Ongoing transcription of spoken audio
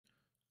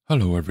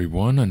Hello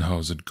everyone, and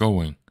how's it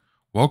going?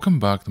 Welcome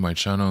back to my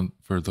channel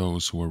for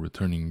those who are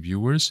returning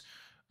viewers,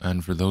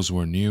 and for those who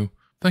are new,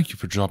 thank you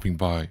for dropping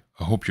by.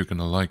 I hope you're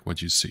gonna like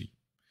what you see.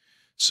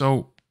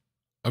 So,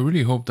 I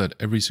really hope that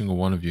every single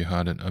one of you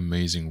had an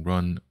amazing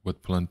run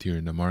with Palantir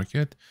in the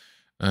market,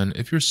 and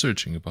if you're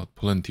searching about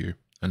Palantir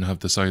and have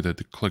decided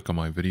to click on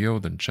my video,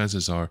 then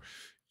chances are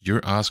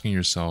you're asking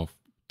yourself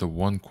the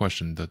one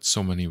question that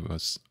so many of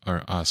us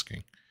are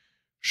asking.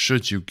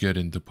 Should you get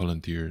into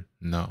Palantir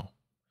now?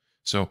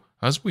 So,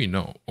 as we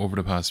know, over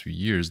the past few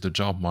years, the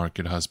job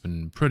market has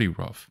been pretty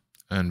rough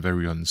and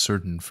very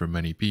uncertain for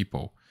many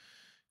people.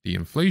 The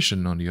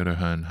inflation, on the other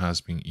hand, has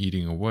been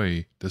eating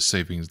away the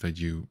savings that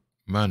you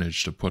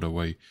managed to put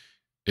away,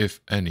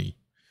 if any,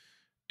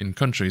 in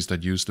countries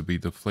that used to be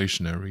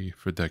deflationary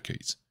for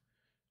decades.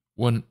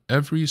 When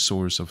every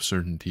source of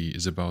certainty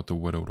is about to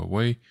whittle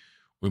away,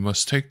 we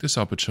must take this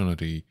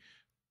opportunity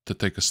to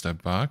take a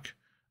step back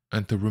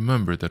and to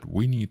remember that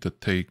we need to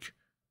take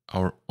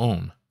our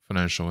own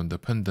financial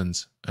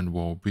independence and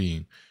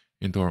well-being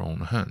into our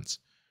own hands.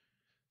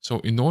 So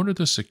in order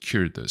to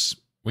secure this,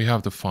 we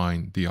have to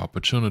find the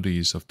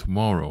opportunities of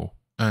tomorrow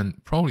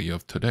and probably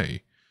of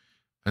today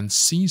and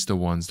seize the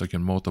ones that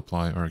can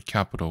multiply our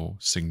capital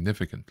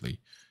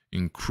significantly,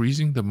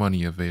 increasing the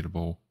money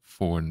available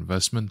for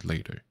investment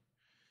later.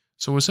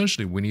 So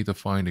essentially, we need to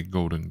find a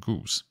golden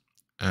goose,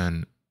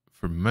 and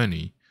for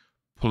many,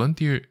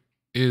 Palantir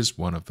is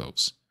one of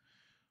those.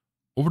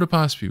 Over the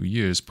past few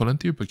years,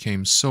 Palantir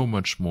became so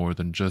much more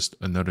than just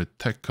another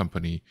tech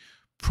company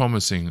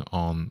promising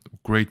on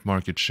great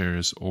market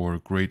shares or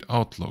great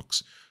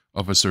outlooks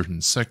of a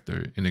certain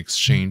sector in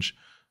exchange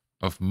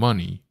of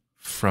money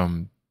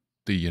from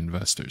the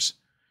investors.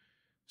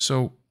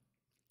 So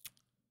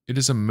it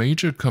is a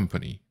major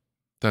company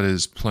that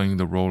is playing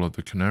the role of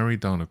the canary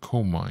down a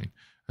coal mine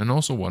and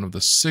also one of the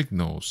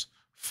signals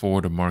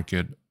for the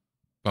market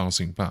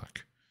bouncing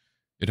back.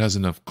 It has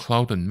enough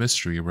clout and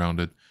mystery around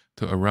it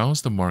to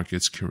arouse the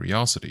market's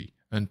curiosity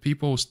and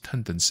people's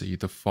tendency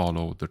to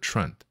follow the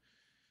trend.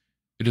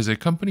 It is a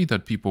company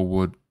that people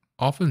would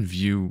often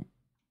view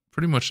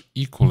pretty much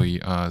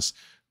equally as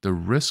the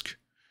risk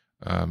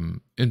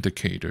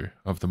indicator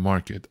of the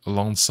market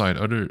alongside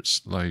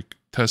others like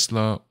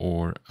Tesla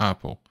or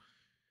Apple.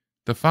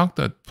 The fact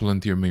that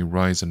Palantir may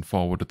rise and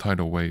fall with the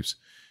tidal waves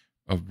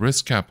of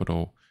risk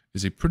capital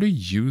is a pretty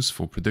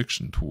useful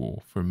prediction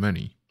tool for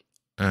many,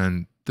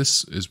 and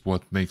this is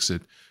what makes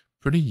it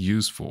pretty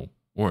useful,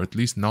 or at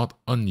least not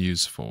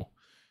unuseful,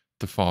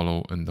 to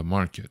follow in the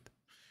market.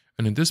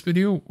 And in this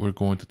video, we're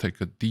going to take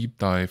a deep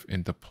dive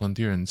into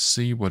Palantir and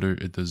see whether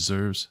it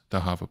deserves to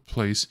have a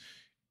place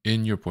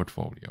in your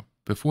portfolio.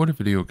 Before the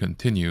video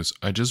continues,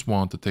 I just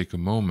want to take a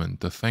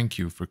moment to thank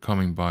you for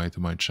coming by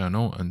to my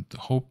channel and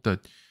hope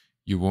that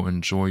you will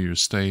enjoy your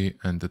stay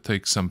and to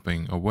take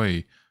something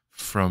away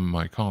from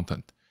my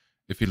content.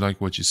 If you like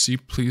what you see,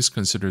 please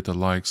consider to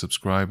like,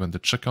 subscribe, and to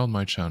check out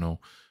my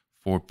channel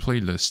for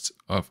playlists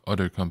of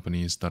other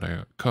companies that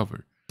I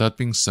cover. That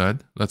being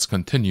said, let's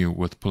continue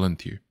with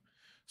Palantir.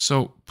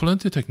 So,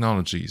 Palantir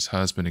Technologies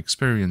has been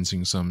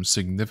experiencing some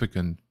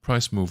significant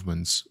price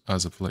movements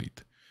as of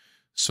late.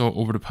 So,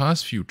 over the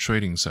past few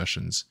trading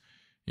sessions,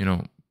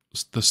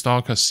 the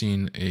stock has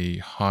seen a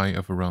high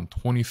of around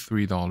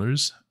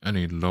 $23 and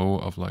a low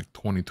of like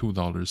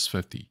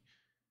 $22.50.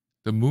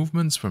 The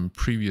movements from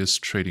previous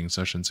trading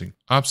sessions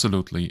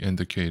absolutely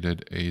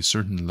indicated a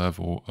certain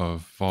level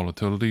of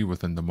volatility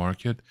within the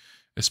market,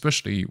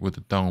 especially with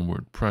the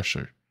downward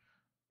pressure,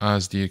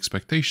 as the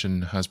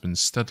expectation has been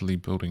steadily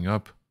building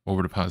up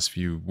over the past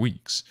few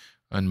weeks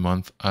and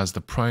months as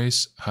the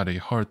price had a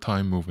hard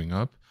time moving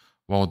up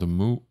while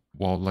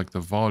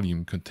the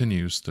volume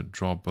continues to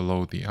drop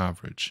below the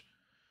average.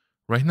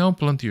 Right now,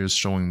 Palantir is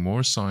showing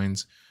more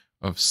signs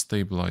of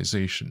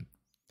stabilization.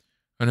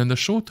 And in the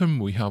short term,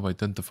 we have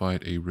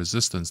identified a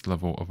resistance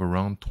level of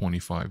around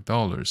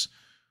 $25,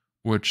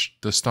 which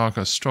the stock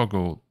has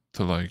struggled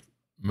to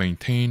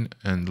maintain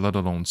and let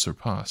alone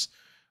surpass,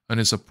 and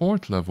a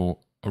support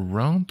level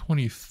around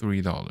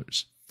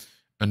 $23.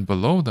 And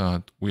below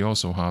that, we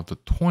also have the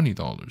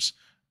 $20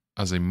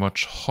 as a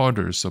much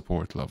harder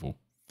support level,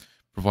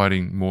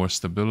 providing more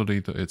stability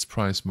to its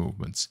price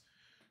movements.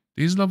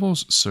 These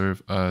levels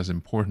serve as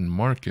important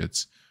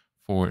markets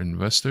for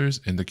investors,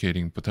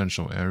 indicating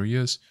potential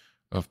areas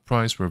of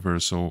price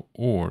reversal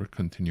or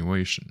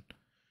continuation.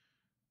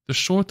 The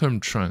short-term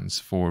trends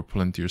for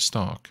Palantir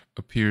stock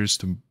appears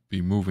to be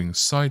moving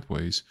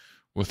sideways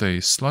with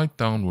a slight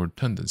downward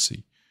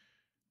tendency.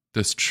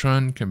 This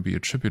trend can be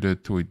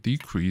attributed to a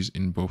decrease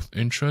in both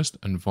interest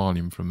and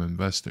volume from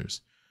investors.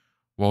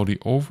 While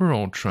the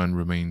overall trend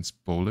remains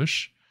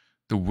bullish,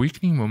 the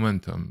weakening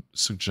momentum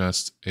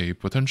suggests a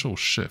potential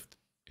shift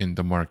in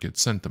the market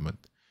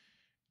sentiment.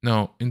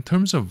 Now, in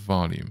terms of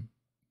volume,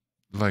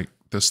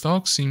 the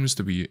stock seems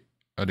to be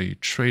at a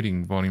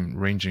trading volume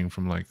ranging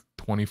from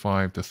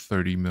 25 to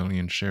 30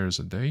 million shares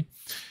a day,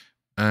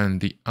 and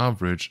the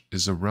average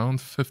is around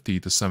 50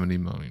 to 70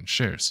 million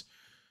shares.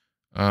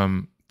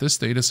 this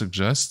data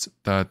suggests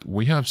that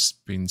we have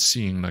been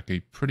seeing like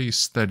a pretty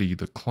steady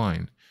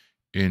decline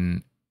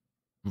in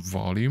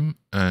volume,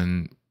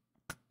 and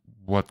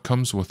what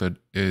comes with it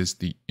is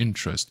the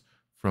interest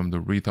from the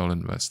retail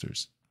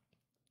investors.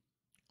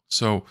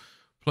 So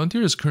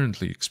Palantir is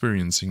currently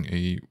experiencing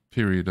a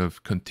period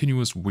of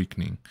continuous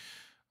weakening,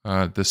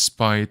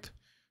 despite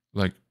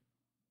like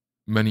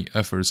many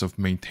efforts of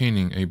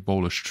maintaining a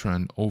bullish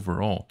trend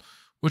overall,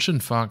 which in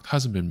fact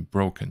hasn't been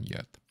broken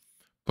yet.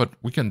 But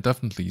we can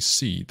definitely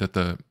see that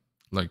the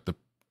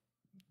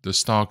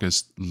stock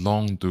is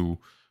long due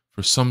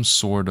for some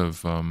sort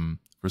of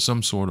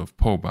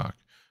pullback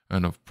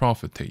and of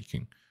profit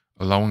taking,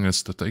 allowing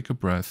us to take a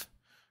breath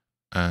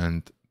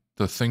and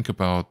to think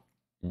about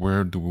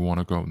where do we want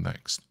to go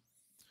next.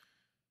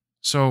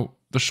 So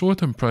the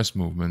short-term price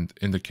movement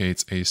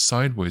indicates a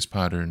sideways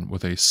pattern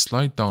with a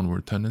slight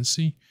downward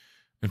tendency,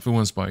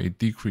 influenced by a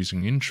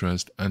decreasing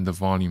interest and the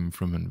volume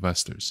from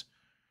investors.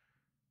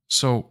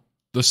 So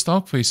the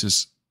stock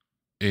faces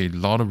a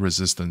lot of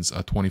resistance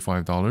at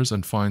 $25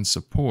 and finds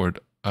support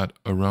at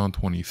around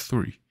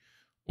 23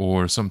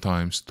 or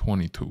sometimes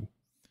 22.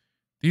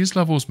 These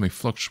levels may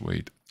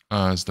fluctuate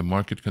as the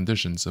market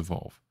conditions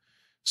evolve.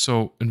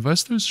 So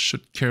investors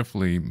should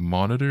carefully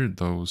monitor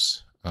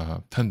those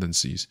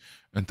tendencies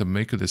and to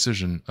make a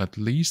decision at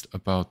least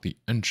about the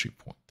entry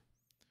point.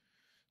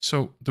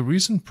 So the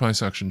recent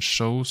price action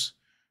shows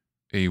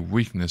a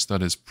weakness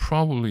that is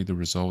probably the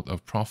result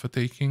of profit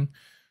taking,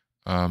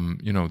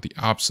 the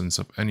absence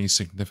of any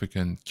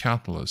significant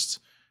catalysts,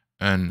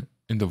 and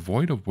in the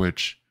void of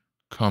which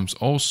comes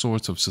all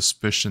sorts of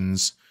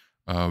suspicions,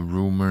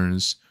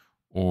 rumors,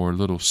 or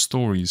little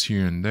stories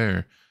here and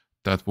there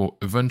that will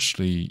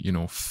eventually,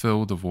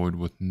 fill the void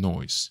with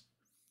noise.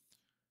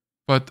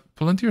 But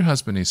Palantir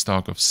has been a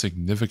stock of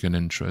significant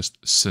interest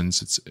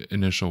since its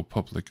initial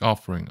public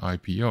offering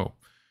IPO.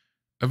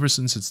 Ever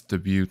since its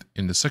debut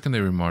in the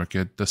secondary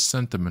market, the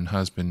sentiment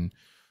has been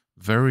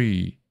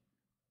very,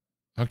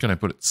 how can I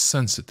put it,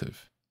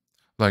 sensitive.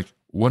 Like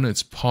when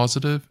it's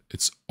positive,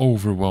 it's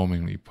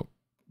overwhelmingly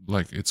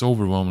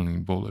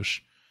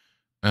bullish.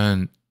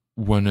 And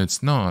when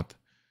it's not,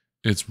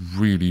 it's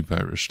really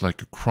bearish,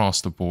 like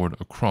across the board,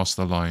 across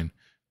the line,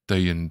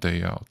 day in,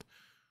 day out.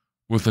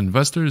 With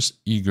investors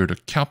eager to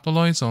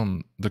capitalize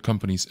on the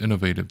company's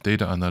innovative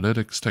data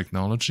analytics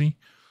technology,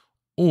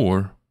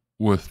 or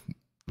with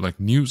like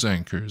news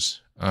anchors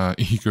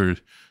eager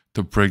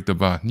to break the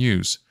bad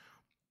news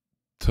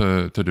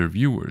to their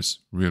viewers,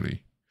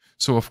 really.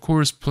 So of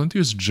course,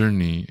 Palantir's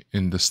journey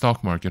in the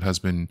stock market has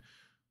been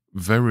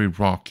very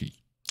rocky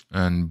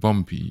and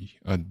bumpy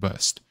at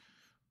best,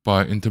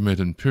 by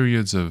intermittent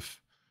periods of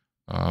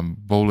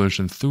bullish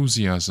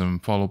enthusiasm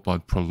followed by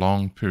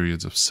prolonged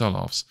periods of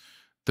sell-offs,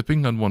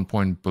 dipping at one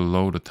point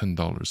below the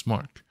 $10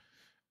 mark.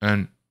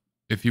 And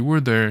if you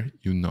were there,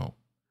 you know.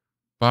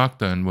 Back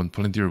then, when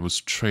Palantir was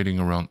trading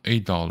around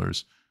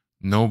 $8,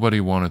 nobody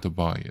wanted to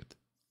buy it.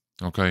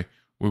 Okay,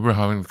 we were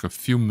having like a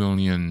few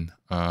million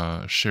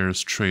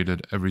shares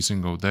traded every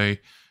single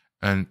day,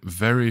 and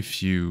very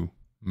few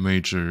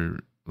major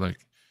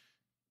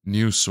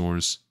news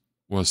source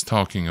was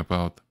talking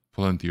about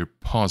Palantir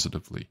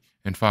positively.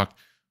 In fact,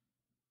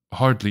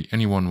 hardly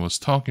anyone was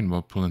talking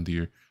about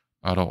Palantir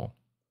at all.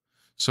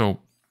 So,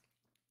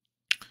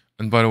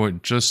 and by the way,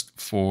 just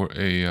for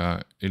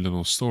a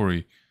little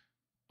story,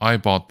 I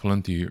bought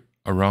Palantir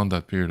around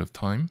that period of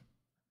time,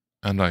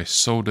 and I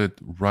sold it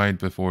right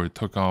before it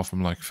took off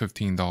from like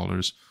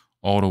 $15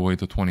 all the way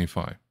to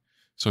 25.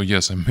 So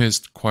yes, I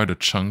missed quite a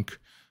chunk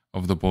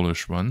of the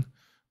bullish run,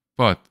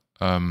 but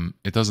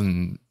it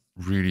doesn't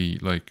really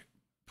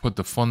put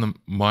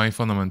my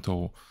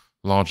fundamental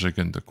logic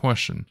into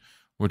question,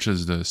 which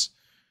is this.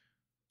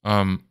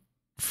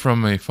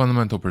 From a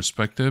fundamental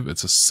perspective,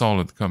 it's a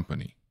solid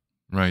company,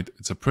 right?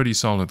 It's a pretty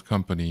solid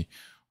company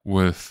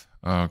with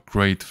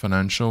great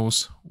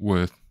financials,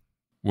 with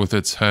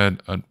its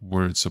head at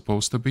where it's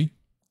supposed to be.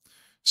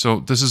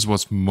 So this is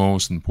what's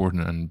most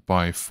important, and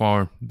by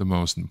far the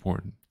most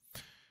important.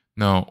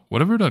 Now,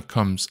 whatever that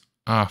comes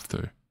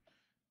after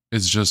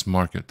is just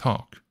market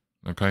talk,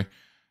 okay?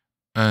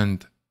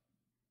 And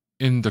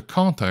in the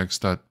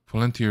context that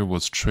Palantir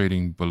was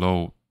trading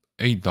below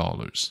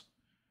 $8,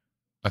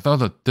 I thought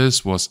that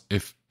this was,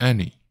 if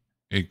any,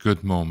 a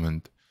good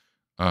moment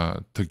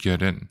to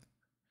get in.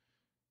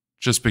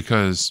 Just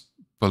because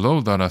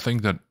below that, I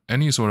think that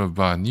any sort of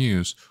bad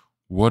news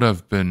would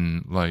have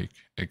been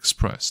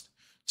expressed.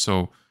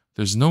 So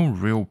there's no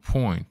real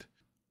point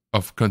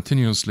of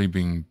continuously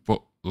being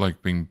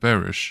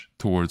bearish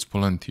towards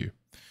Palantir.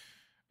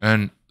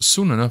 And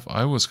soon enough,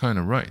 I was kind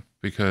of right,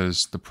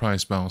 because the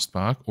price bounced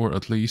back, or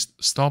at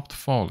least stopped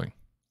falling.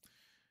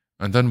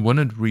 And then when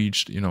it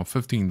reached,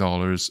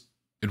 $15,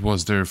 it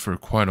was there for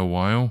quite a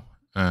while,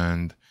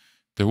 and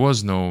there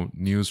was no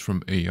news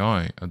from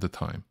AI at the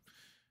time.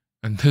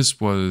 And this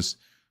was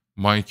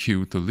my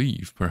cue to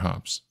leave,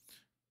 perhaps,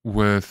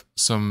 with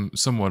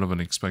somewhat of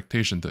an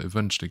expectation to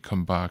eventually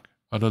come back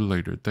at a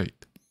later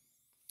date.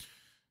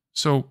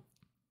 So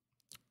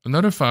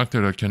Another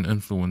factor that can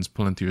influence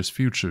Palantir's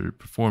future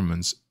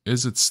performance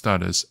is its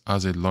status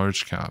as a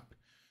large cap,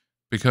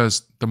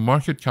 because the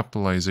market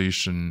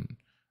capitalization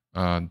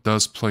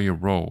does play a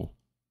role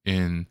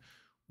in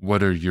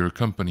whether your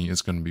company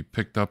is going to be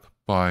picked up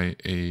by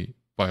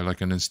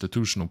like an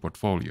institutional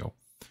portfolio.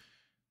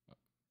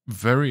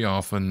 Very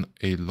often,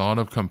 a lot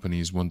of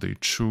companies, when they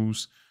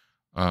choose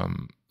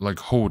like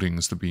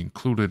holdings to be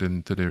included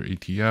into their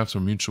ETFs or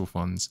mutual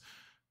funds,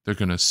 they're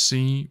going to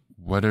see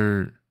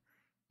whether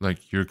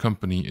like your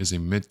company is a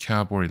mid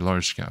cap or a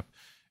large cap.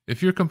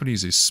 If your company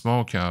is a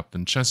small cap,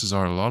 then chances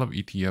are a lot of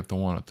ETF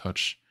don't want to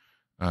touch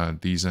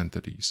these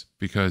entities,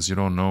 because you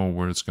don't know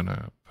where it's going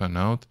to pan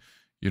out.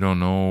 You don't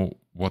know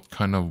what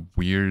kind of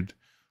weird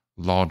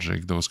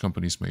logic those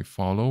companies may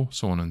follow,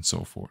 so on and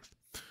so forth.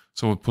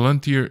 So with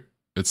Palantir,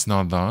 it's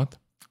not that.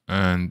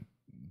 And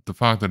the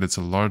fact that it's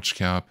a large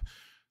cap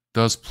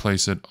does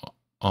place it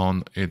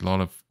on a lot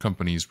of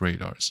companies'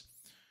 radars.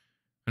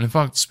 And in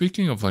fact,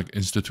 speaking of like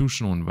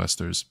institutional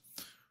investors,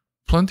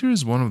 Palantir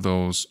is one of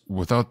those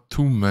without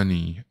too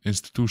many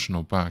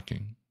institutional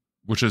backing,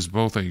 which is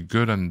both a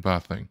good and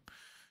bad thing.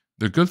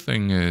 The good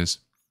thing is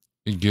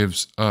it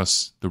gives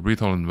us, the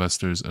retail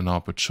investors, an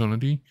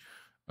opportunity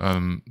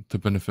to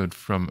benefit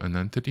from an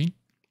entity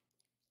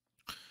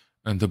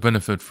and to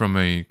benefit from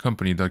a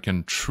company that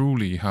can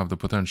truly have the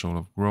potential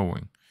of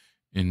growing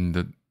in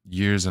the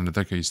years and the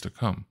decades to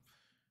come.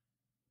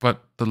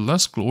 But the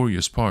less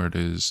glorious part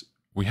is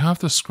we have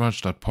to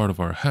scratch that part of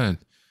our head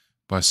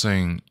by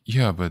saying,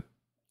 yeah, but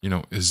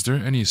is there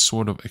any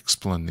sort of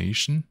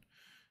explanation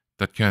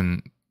that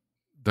can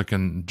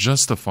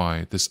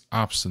justify this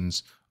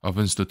absence of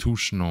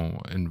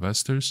institutional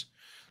investors?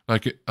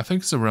 Like, I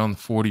think it's around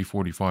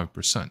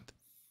 40-45%.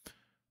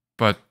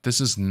 But this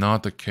is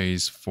not the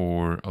case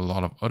for a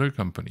lot of other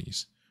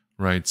companies,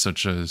 right?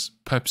 Such as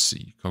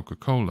Pepsi,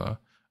 Coca-Cola,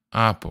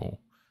 Apple,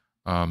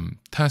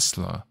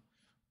 Tesla,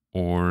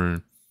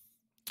 or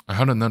I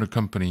had another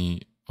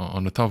company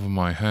on the top of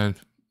my head,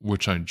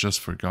 which I just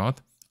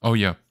forgot. Oh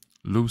yeah,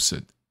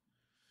 Lucid.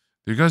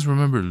 Do you guys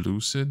remember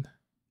Lucid?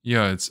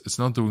 Yeah, it's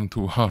not doing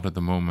too hot at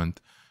the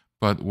moment.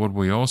 But what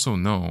we also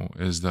know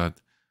is that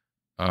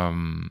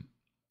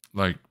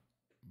like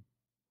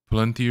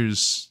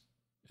Palantir's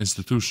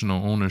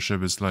institutional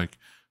ownership is like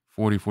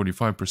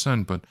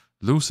 40-45%, but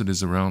Lucid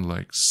is around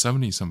like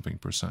 70-something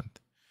percent,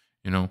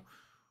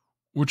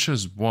 which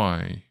is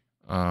why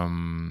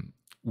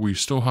we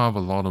still have a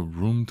lot of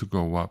room to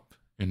go up,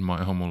 in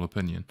my humble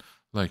opinion.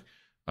 Like,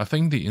 I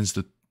think the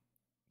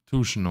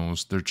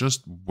institutionals, they're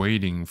just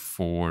waiting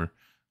for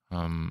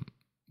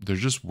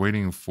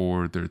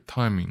their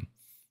timing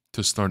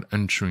to start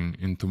entering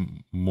into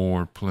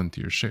more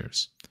Palantir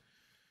shares.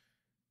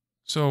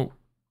 So,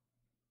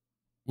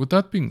 with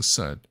that being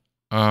said,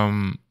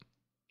 I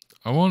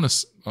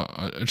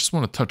just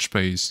want to touch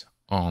base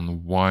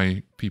on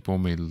why people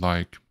may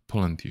like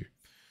Palantir,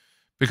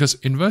 because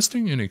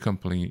investing in a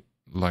company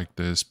like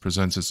this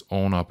presents its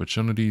own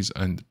opportunities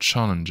and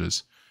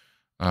challenges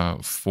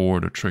for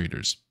the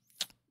traders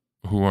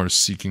who are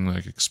seeking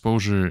like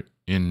exposure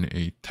in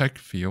a tech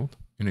field,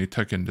 in a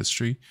tech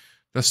industry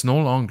that's no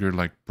longer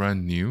like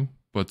brand new,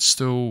 but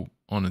still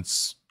on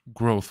its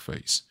growth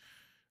phase,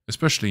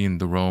 especially in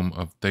the realm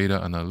of data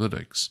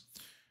analytics.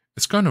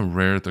 It's kind of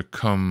rare to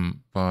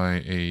come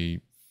by a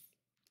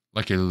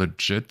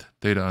legit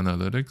data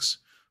analytics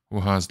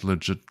who has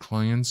legit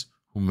clients,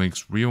 who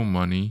makes real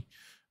money,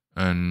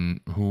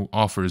 and who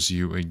offers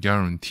you a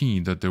guarantee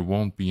that there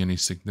won't be any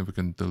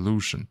significant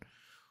dilution.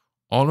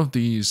 All of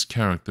these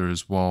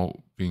characters,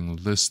 while being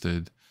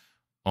listed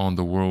on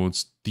the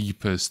world's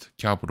deepest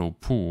capital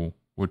pool,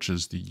 which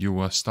is the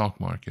US stock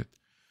market.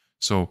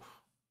 So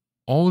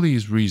all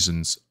these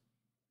reasons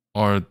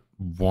are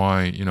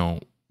why,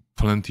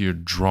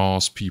 Palantir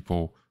draws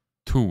people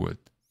to it.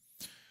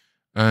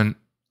 And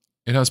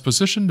it has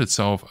positioned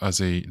itself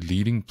as a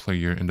leading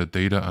player in the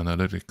data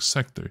analytics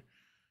sector.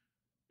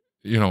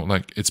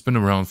 It's been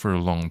around for a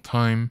long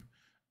time.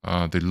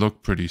 They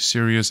look pretty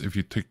serious. If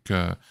you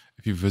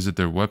visit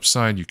their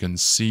website, you can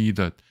see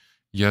that,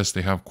 yes,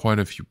 they have quite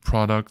a few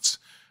products.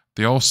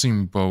 They all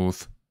seem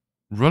both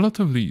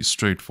relatively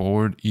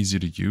straightforward, easy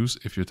to use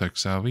if you're tech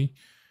savvy,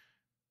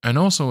 and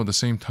also at the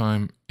same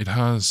time, it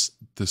has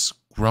this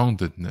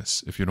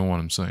groundedness, if you know what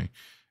I'm saying.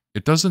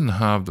 It doesn't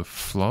have the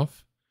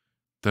fluff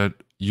that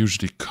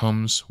usually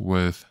comes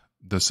with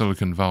the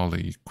Silicon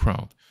Valley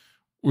crowd,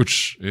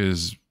 which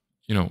is,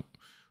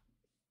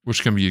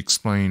 which can be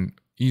explained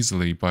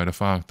easily by the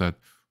fact that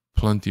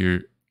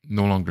Palantir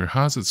no longer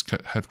has its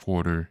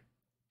headquarters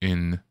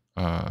in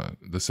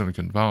the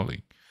Silicon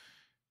Valley.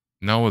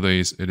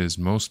 Nowadays, it is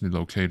mostly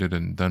located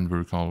in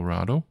Denver,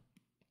 Colorado,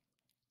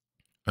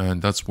 and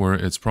that's where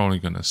it's probably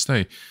going to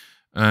stay.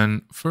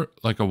 And for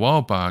like a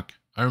while back,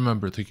 I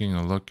remember taking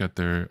a look at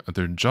their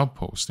job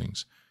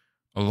postings.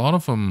 A lot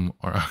of them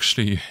are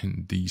actually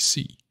in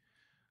DC.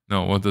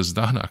 Now, what does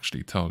that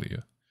actually tell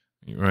you,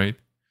 right?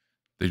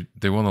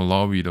 They want to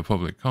lobby the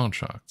public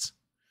contracts.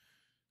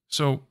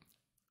 So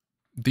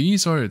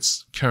these are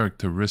its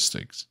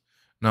characteristics.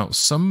 Now,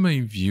 some may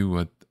view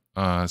it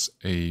as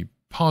a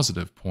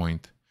positive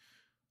point.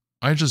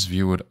 I just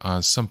view it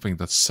as something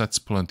that sets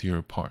Palantir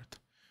apart,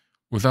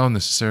 without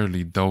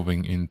necessarily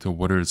delving into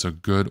whether it's a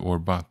good or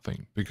bad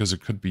thing, because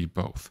it could be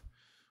both,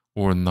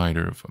 or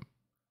neither of them.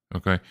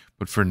 Okay,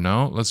 but for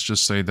now, let's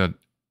just say that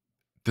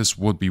this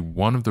would be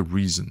one of the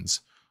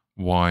reasons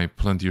why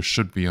Palantir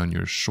should be on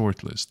your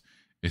shortlist.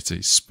 It's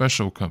a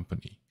special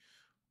company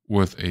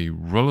with a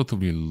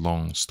relatively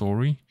long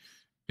story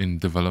in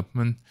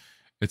development.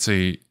 It's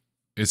a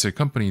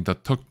company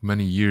that took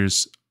many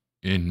years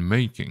in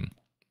making.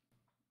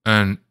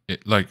 And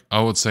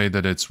I would say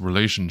that its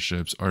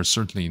relationships are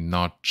certainly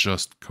not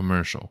just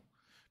commercial.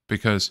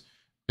 Because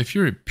if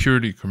you're a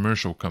purely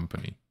commercial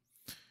company,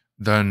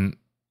 then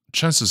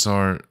chances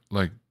are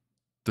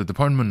the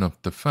Department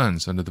of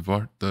Defense and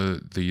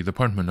the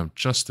Department of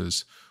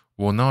Justice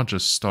will not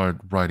just start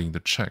writing the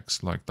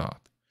checks like that,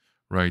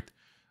 right?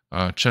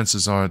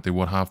 Chances are they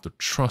will have to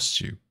trust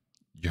you.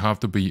 You have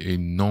to be a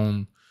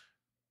known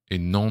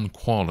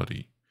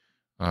quantity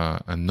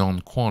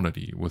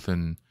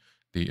within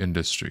the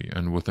industry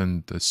and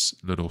within this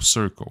little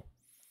circle.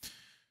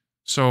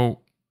 So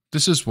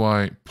this is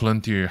why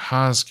Palantir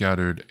has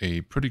gathered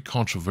a pretty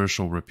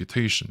controversial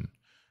reputation,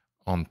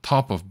 on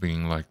top of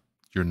being like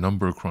your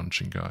number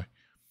crunching guy.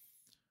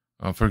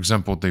 For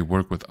example, they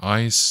work with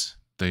ICE,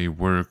 they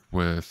work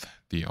with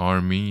the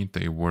army,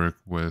 they work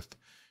with,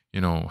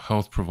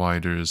 health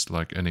providers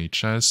like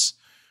NHS.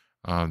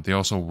 They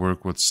also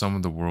work with some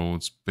of the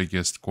world's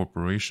biggest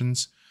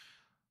corporations.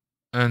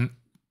 And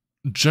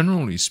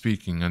generally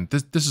speaking, and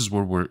this is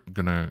where we're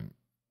gonna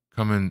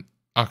come in.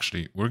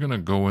 Actually, we're gonna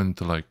go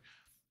into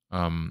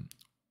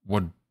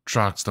what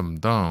tracks them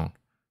down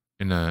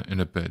in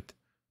a bit.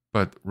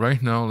 But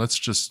right now, let's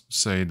just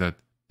say that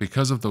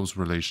because of those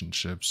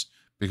relationships,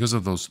 because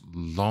of those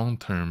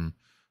long-term,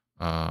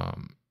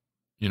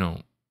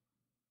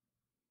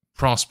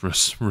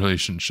 prosperous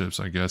relationships,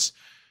 I guess,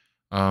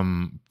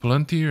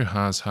 Palantir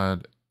has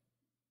had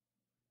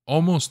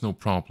almost no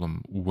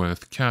problem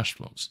with cash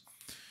flows.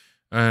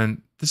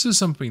 And this is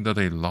something that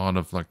a lot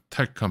of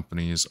tech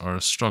companies are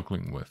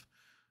struggling with.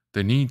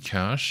 They need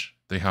cash,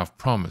 they have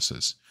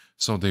promises.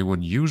 So they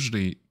would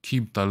usually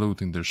keep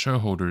diluting their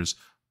shareholders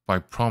by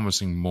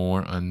promising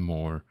more and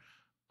more,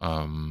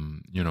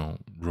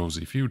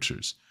 rosy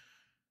futures.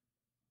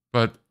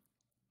 But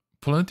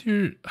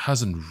Palantir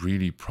hasn't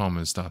really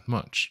promised that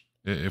much.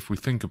 If we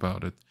think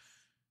about it,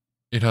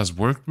 it has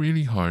worked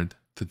really hard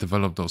to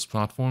develop those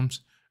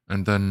platforms.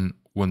 And then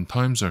when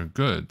times are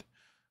good,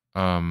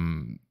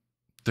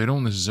 they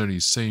don't necessarily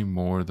say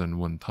more than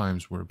when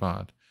times were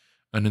bad.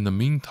 And in the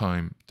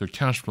meantime, their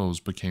cash flows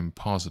became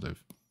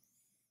positive.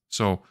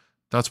 So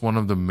that's one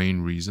of the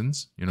main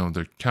reasons,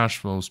 their cash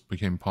flows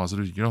became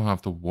positive. You don't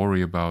have to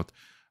worry about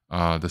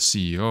the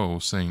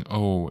CEO saying,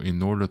 oh,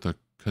 in order to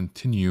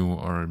continue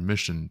our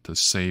mission to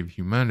save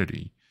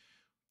humanity,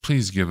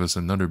 please give us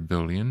another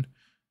billion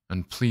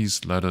and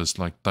please let us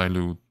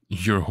dilute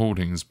your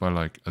holdings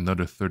by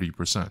another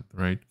 30%,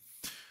 right?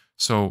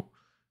 So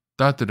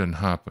that didn't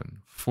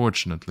happen,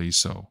 fortunately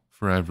so,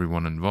 for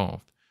everyone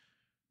involved.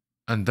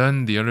 And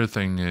then the other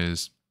thing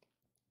is,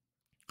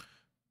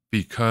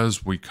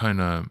 because we kind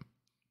of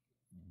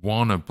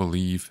want to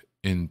believe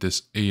in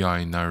this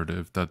AI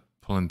narrative that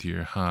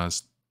Palantir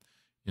has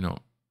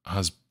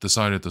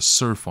decided to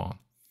surf on.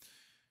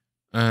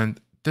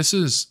 And this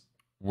is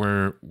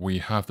where we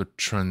have to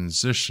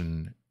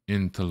transition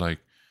into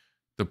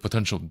the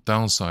potential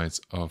downsides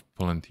of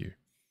Palantir.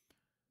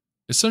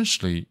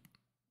 Essentially,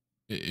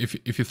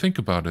 if you think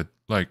about it,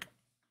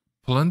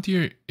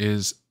 Palantir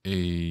is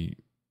a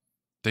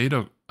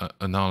data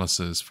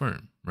analysis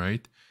firm,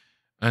 right?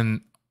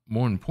 And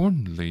more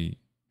importantly,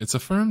 it's a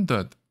firm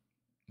that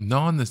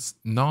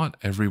not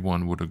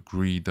everyone would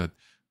agree that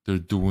they're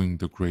doing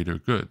the greater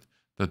good,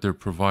 that they're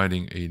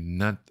providing a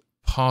net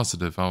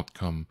positive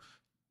outcome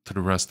to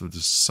the rest of the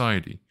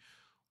society.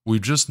 We're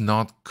just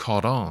not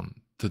caught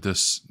on to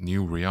this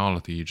new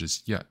reality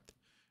just yet.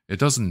 It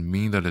doesn't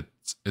mean that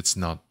it's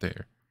not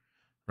there,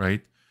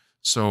 right?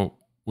 So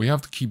we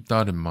have to keep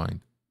that in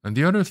mind. And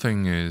the other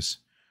thing is,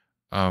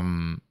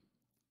 right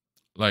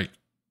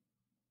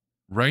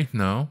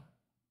now,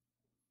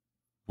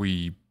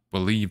 we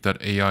believe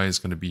that AI is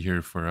going to be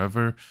here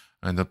forever,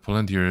 and that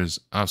Palantir is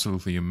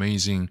absolutely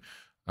amazing.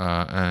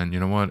 And you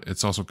know what?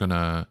 It's also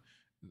gonna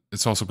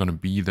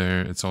be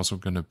there. It's also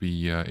gonna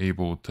be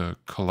able to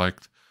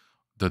collect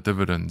the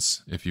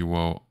dividends, if you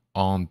will,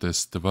 on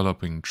this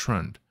developing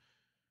trend.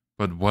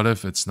 But what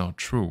if it's not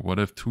true? What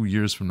if 2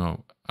 years from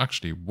now,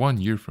 actually 1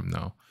 year from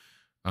now,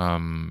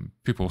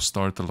 people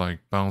start to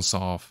bounce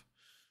off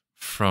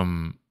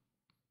from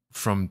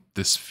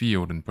this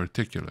field in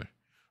particular,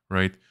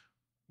 right?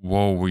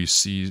 Will we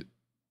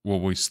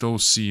still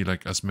see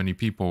as many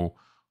people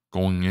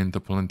going into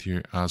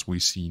Palantir as we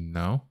see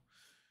now?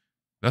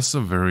 That's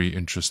a very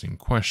interesting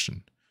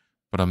question.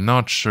 But I'm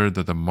not sure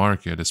that the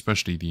market,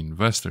 especially the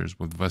investors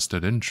with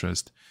vested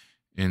interest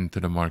into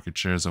the market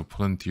shares of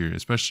Palantir,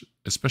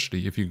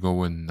 especially if you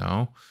go in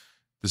now,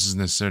 this is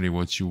necessarily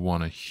what you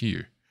want to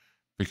hear.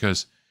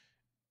 Because,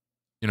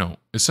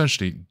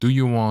 essentially, do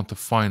you want to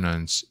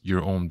finance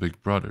your own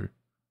big brother,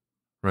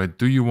 right?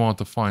 Do you want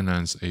to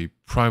finance a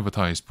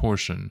privatized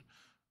portion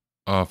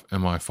of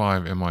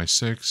MI5,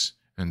 MI6,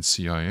 and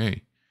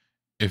CIA?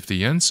 If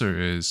the answer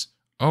is,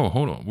 oh,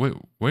 hold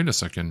on, wait a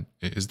second,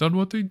 is that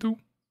what they do?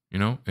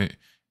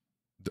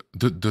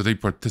 Do they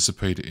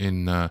participate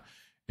in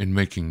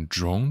making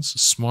drones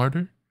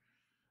smarter?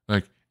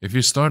 Like, if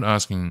you start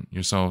asking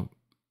yourself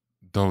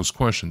those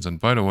questions,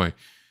 and by the way,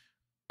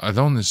 I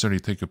don't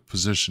necessarily take a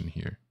position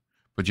here,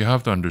 but you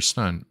have to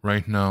understand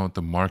right now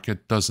the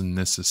market doesn't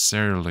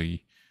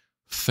necessarily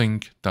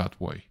think that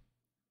way,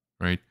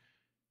 right?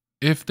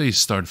 If they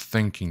start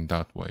thinking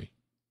that way,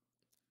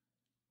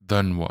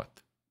 then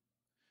what?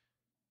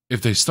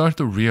 If they start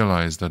to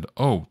realize that,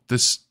 oh,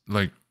 this,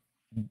 like,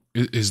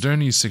 is there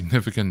any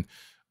significant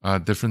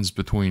difference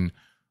between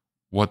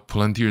what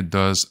Palantir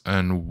does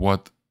and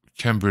what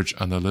Cambridge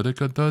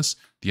Analytica does?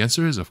 The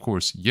answer is, of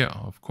course, yeah,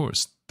 of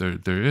course,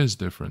 there is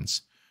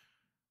difference.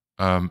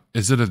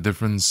 Is it a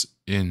difference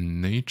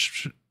in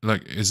nature?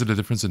 Like, is it a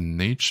difference in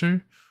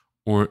nature,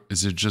 or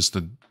is it just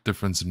a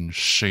difference in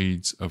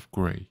shades of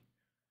gray?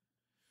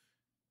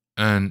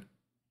 And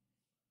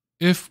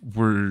if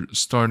we're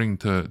starting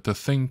to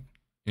think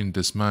in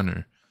this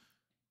manner,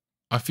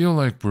 I feel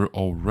like we're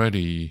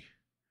already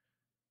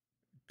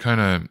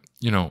kind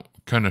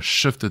of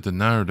shifted the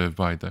narrative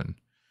by then.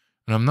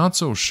 And I'm not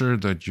so sure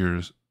that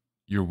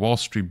your Wall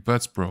Street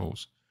bets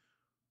bros,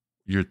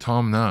 your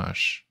Tom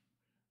Nash,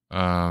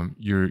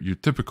 your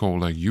typical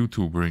like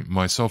YouTuber,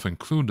 myself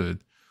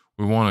included,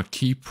 we want to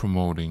keep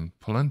promoting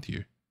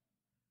Palantir.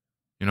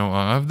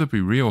 I have to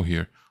be real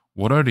here.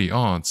 What are the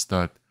odds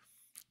that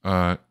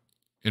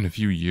in a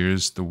few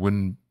years the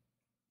wind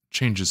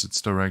changes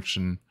its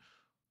direction?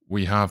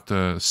 We have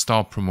to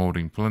stop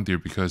promoting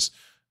Palantir because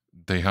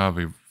they have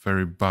a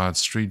very bad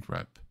street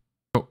rep.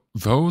 So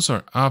those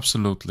are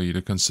absolutely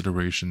the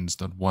considerations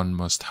that one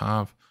must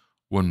have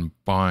when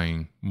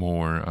buying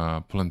more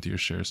Palantir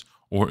shares,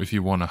 or if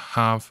you want to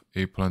have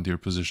a Palantir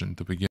position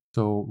to begin.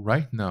 So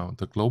right now,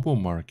 the global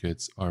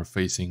markets are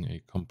facing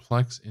a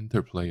complex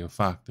interplay of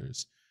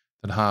factors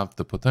that have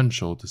the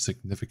potential to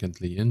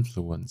significantly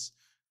influence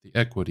the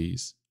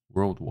equities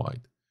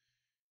worldwide.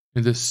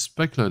 In this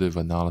speculative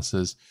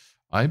analysis,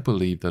 I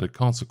believe that the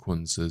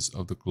consequences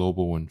of the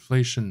global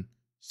inflation,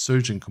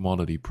 surging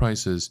commodity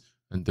prices,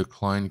 and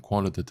decline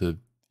quantitative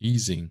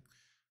easing,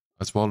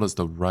 as well as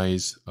the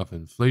rise of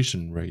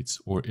inflation rates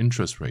or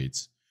interest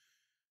rates,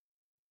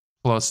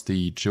 plus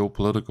the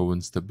geopolitical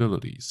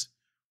instabilities,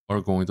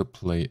 are going to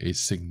play a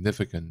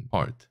significant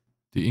part.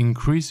 The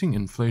increasing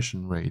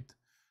inflation rate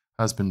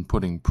has been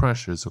putting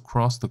pressures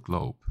across the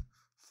globe,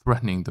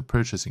 threatening the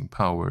purchasing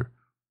power,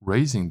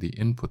 raising the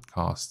input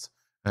costs,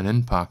 and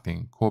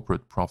impacting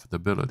corporate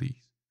profitability.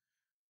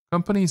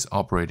 Companies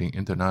operating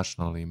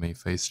internationally may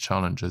face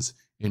challenges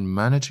in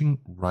managing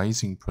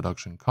rising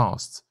production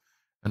costs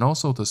and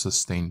also to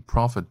sustain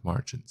profit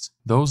margins.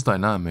 Those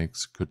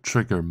dynamics could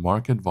trigger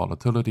market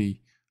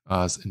volatility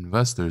as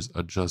investors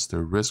adjust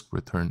their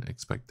risk-return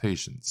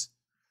expectations.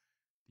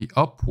 The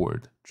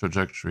upward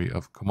trajectory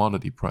of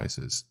commodity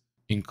prices,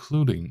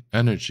 including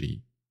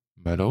energy,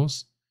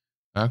 metals,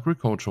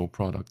 agricultural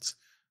products,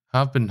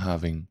 have been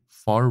having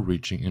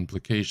far-reaching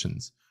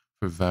implications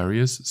for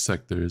various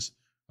sectors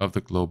of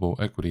the global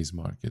equities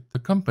market. The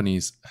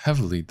companies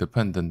heavily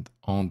dependent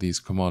on these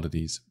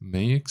commodities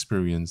may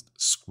experience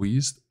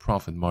squeezed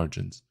profit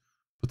margins,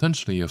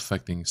 potentially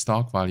affecting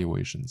stock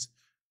valuations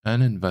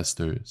and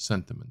investor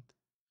sentiment.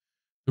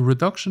 The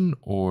reduction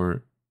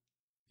or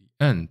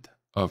the end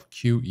of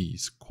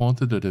QE's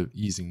quantitative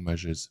easing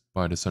measures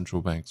by the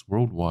central banks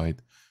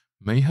worldwide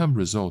may have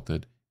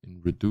resulted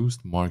in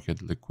reduced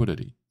market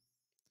liquidity.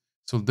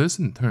 So this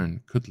in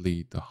turn could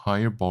lead to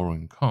higher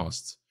borrowing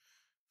costs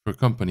for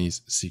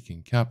companies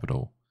seeking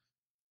capital,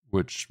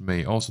 which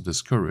may also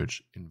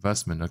discourage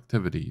investment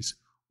activities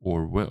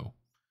or will.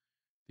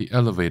 The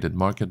elevated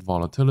market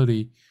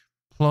volatility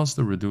plus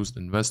the reduced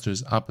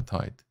investors'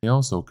 appetite may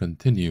also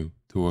continue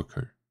to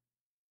occur.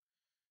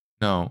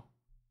 Now,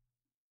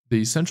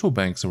 the central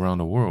banks around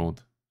the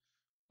world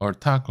are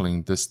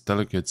tackling this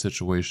delicate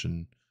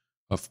situation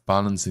of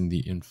balancing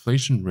the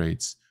inflation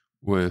rates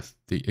with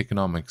the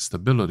economic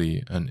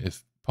stability and,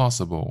 if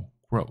possible,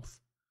 growth.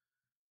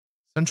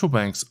 Central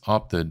banks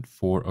opted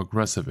for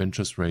aggressive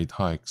interest rate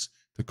hikes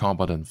to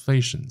combat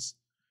inflation.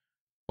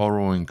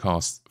 Borrowing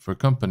costs for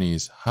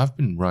companies have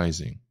been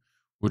rising,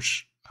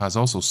 which has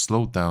also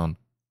slowed down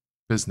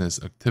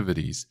business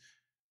activities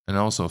and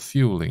also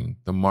fueling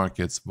the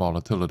market's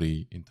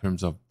volatility in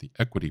terms of the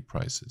equity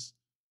prices.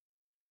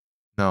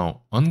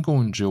 Now,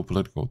 ongoing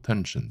geopolitical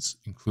tensions,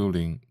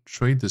 including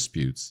trade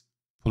disputes,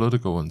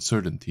 political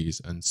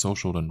uncertainties, and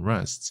social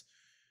unrests,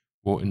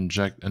 will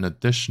inject an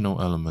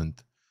additional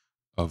element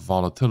of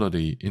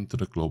volatility into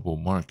the global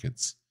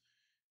markets.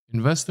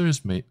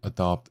 Investors may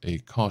adopt a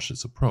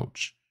cautious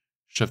approach,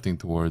 shifting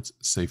towards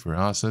safer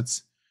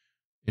assets,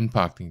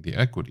 impacting the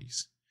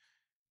equities.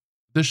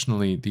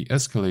 Additionally, the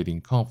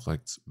escalating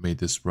conflicts may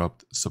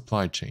disrupt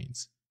supply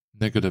chains,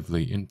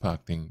 negatively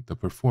impacting the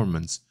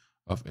performance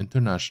of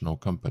international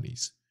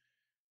companies.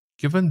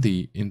 Given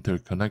the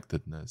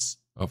interconnectedness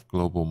of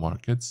global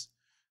markets,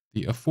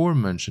 the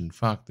aforementioned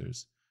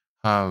factors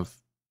have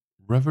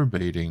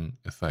reverberating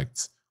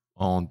effects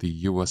on the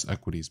US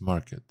equities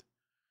market.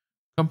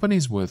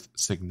 Companies with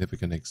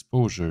significant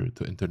exposure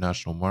to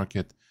international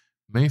market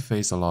may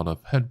face a lot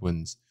of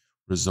headwinds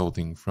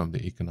resulting from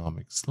the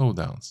economic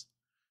slowdowns,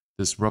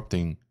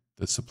 disrupting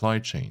the supply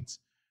chains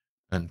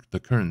and the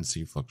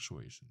currency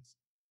fluctuations.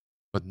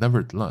 But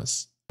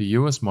nevertheless, the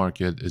US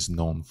market is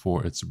known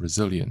for its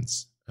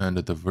resilience, and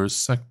the diverse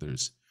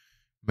sectors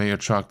may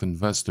attract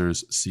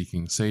investors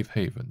seeking safe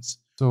havens.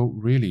 So,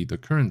 really, the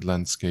current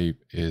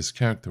landscape is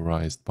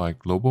characterized by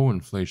global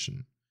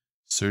inflation,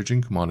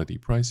 surging commodity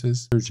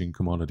prices,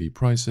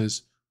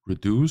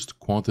 reduced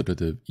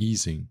quantitative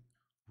easing,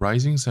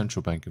 rising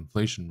central bank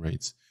inflation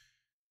rates,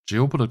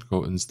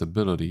 geopolitical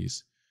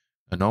instabilities,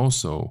 and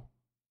also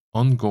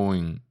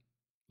ongoing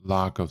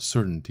lack of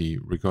certainty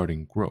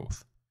regarding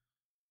growth.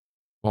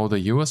 While the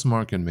US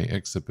market may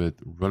exhibit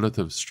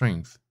relative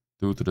strength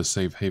due to the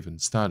safe haven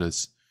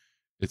status,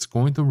 it's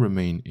going to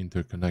remain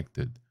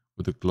interconnected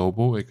with the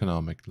global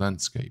economic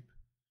landscape.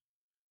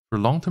 For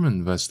long-term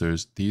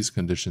investors, these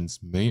conditions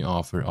may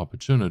offer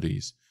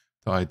opportunities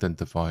to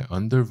identify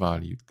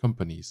undervalued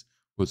companies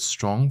with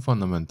strong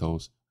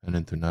fundamentals and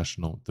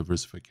international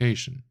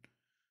diversification.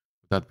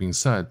 With that being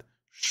said,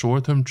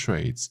 short-term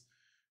trades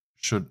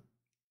should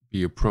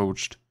be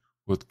approached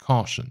with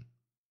caution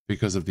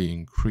because of the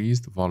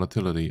increased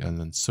volatility and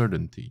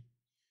uncertainty.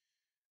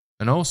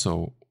 And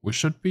also, we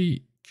should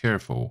be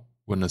careful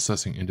when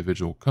assessing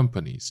individual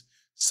companies,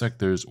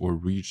 sectors, or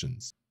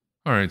regions.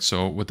 All right,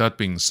 so with that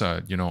being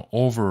said,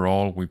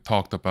 overall, we've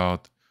talked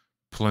about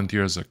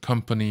Palantir as a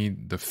company,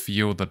 the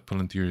field that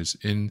Palantir is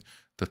in,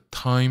 the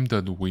time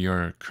that we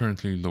are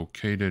currently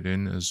located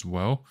in as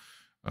well.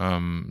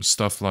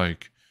 Stuff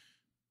like,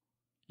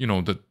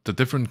 the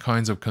different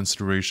kinds of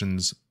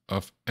considerations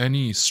of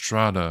any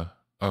strata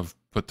of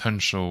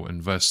potential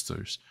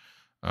investors.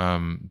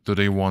 Do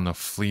they want to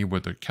flee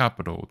with their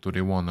capital? Do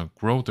they want to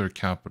grow their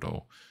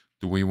capital?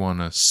 Do we want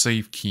to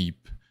safekeep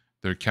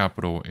their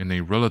capital in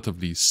a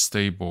relatively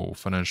stable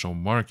financial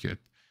market,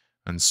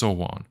 and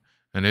so on?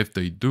 And if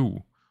they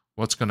do,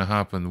 what's going to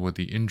happen with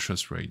the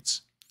interest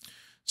rates?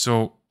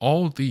 So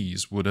all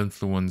these would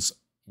influence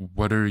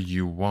whether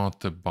you want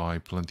to buy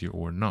Palantir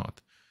or not.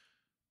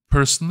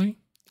 Personally,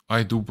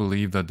 I do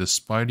believe that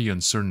despite the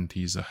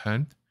uncertainties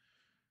ahead,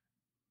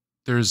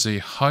 there's a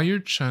higher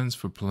chance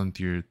for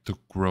Palantir to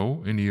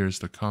grow in years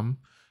to come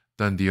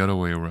than the other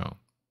way around,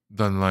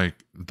 than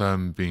like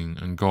them being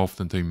engulfed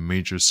into a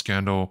major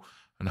scandal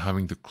and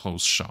having to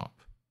close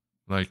shop.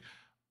 Like,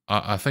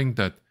 I think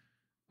that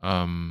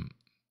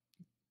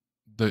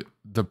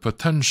the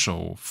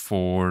potential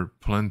for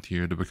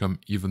Palantir to become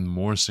even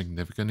more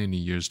significant in the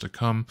years to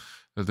come,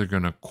 that they're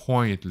going to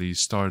quietly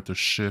start to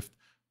shift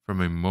from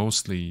a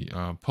mostly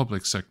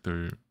public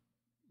sector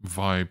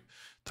vibe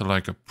to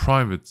like a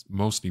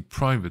mostly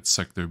private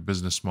sector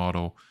business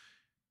model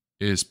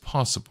is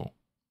possible.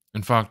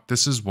 In fact,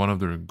 this is one of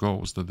their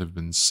goals that they've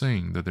been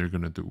saying that they're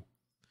going to do.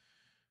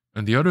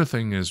 And the other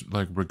thing is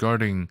like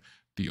regarding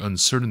the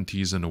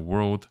uncertainties in the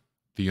world,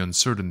 the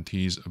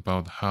uncertainties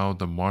about how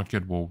the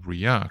market will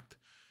react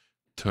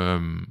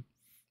to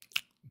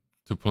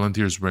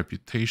Palantir's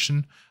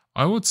reputation.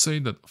 I would say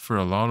that for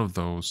a lot of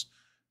those,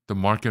 the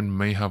market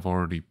may have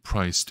already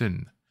priced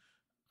in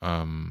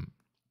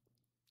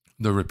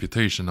the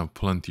reputation of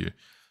Palantir.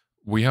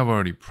 We have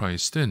already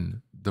priced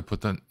in the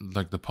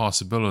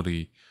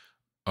possibility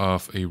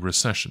of a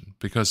recession,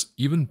 because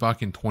even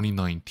back in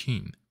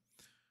 2019,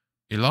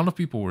 a lot of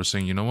people were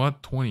saying,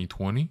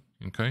 2020,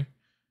 okay,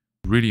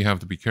 really have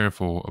to be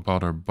careful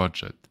about our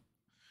budget.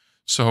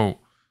 So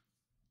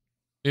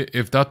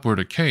if that were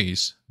the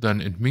case,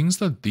 then it means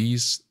that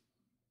these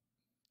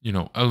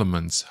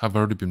elements have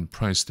already been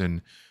priced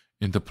in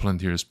into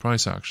Palantir's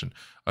price action.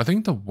 I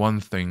think the one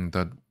thing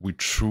that we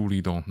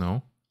truly don't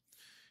know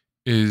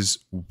is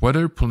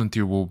whether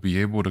Palantir will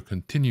be able to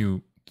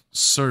continue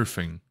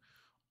surfing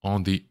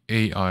on the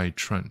AI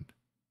trend,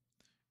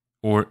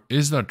 or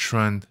is that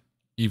trend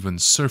even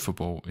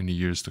surfable in the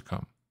years to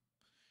come?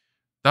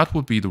 That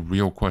would be the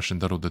real question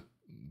that'll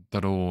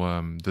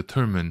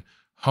determine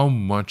how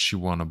much you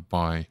want to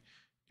buy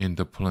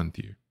into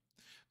Palantir.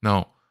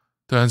 Now,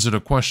 to answer the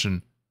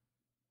question,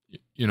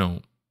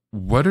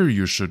 whether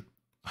you should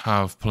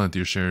have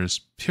Palantir shares,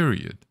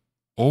 period,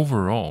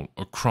 overall,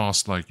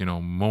 across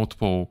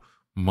multiple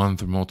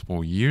months or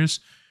multiple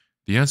years,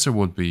 the answer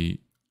would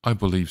be, I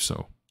believe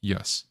so,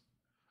 yes.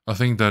 I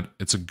think that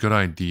it's a good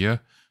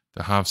idea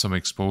to have some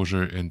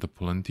exposure into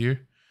Palantir,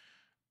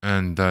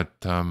 and that,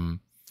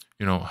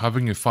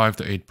 having a 5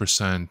 to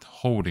 8%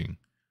 holding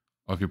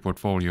of your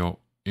portfolio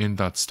in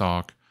that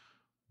stock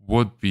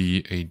would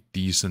be a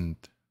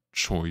decent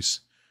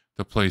choice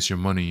to place your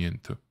money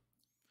into.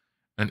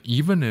 And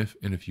even if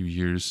in a few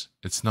years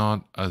it's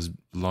not as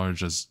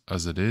large as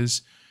it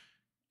is,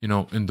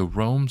 in the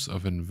realms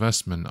of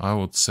investment, I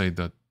would say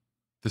that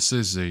this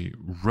is a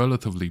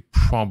relatively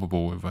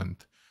probable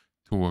event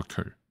to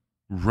occur.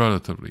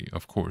 Relatively,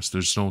 of course.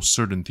 There's no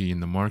certainty in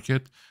the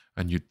market,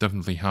 and you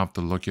definitely have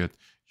to look at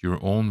your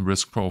own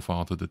risk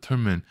profile to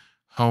determine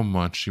how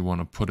much you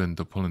want to put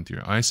into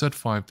Palantir. I said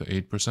 5 to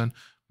 8%.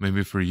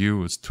 Maybe for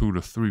you, it's 2 to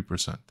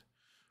 3%.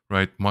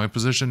 Right? My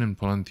position in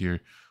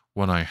Palantir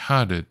when I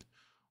had it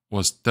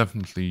was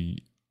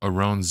definitely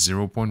around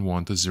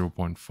 0.1 to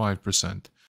 0.5%.